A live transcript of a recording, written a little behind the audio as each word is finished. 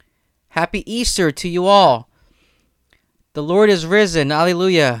Happy Easter to you all. The Lord is risen.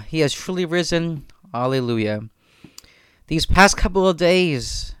 Alleluia. He has truly risen. Alleluia. These past couple of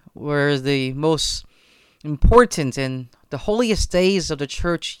days were the most important and the holiest days of the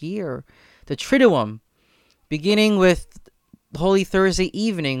church year. The Triduum, beginning with Holy Thursday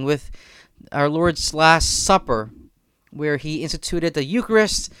evening with our Lord's Last Supper, where he instituted the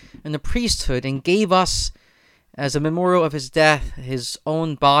Eucharist and the priesthood and gave us, as a memorial of his death, his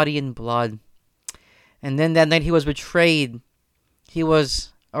own body and blood. And then that night he was betrayed. He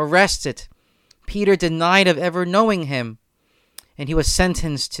was arrested. Peter denied of ever knowing him. And he was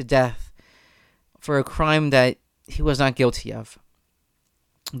sentenced to death for a crime that he was not guilty of.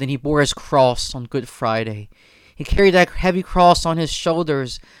 Then he bore his cross on Good Friday. He carried that heavy cross on his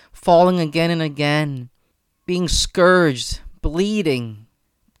shoulders, falling again and again, being scourged, bleeding,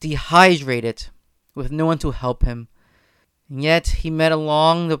 dehydrated, with no one to help him. And yet he met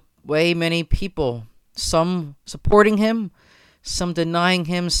along the way many people, some supporting him, some denying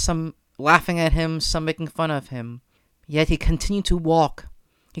him, some laughing at him, some making fun of him. Yet he continued to walk.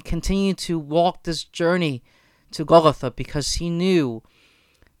 He continued to walk this journey to Golgotha because he knew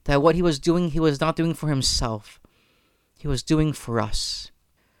that what he was doing, he was not doing for himself. He was doing for us.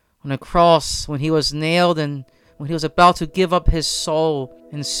 On the cross, when he was nailed and when he was about to give up his soul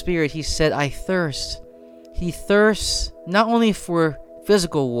and spirit, he said, I thirst. He thirsts not only for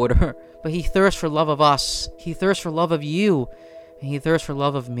physical water, but he thirsts for love of us. He thirsts for love of you, and he thirsts for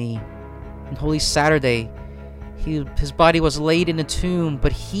love of me. On Holy Saturday, his body was laid in a tomb,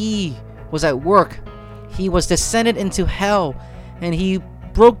 but he was at work. He was descended into hell, and he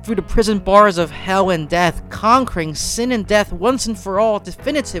broke through the prison bars of hell and death, conquering sin and death once and for all,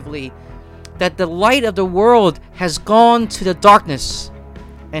 definitively, that the light of the world has gone to the darkness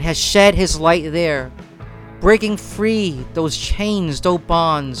and has shed his light there, breaking free those chains, those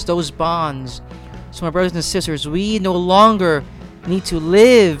bonds. So my brothers and sisters, we no longer need to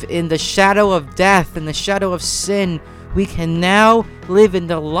live in the shadow of death, in the shadow of sin. We can now live in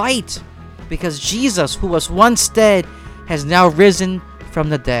the light because Jesus, who was once dead, has now risen from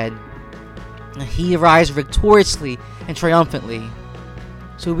the dead. And he arrives victoriously and triumphantly.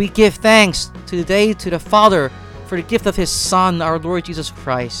 So we give thanks today to the Father for the gift of his Son, our Lord Jesus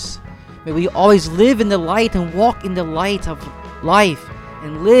Christ. May we always live in the light and walk in the light of life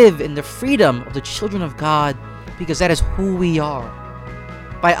and live in the freedom of the children of God, because that is who we are.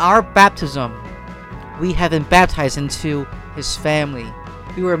 By our baptism, we have been baptized into his family.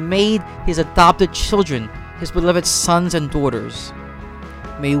 We were made his adopted children, his beloved sons and daughters.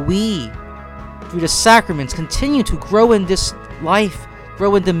 May we, through the sacraments, continue to grow in this life,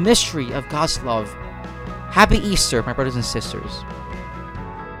 grow in the mystery of God's love. Happy Easter, my brothers and sisters.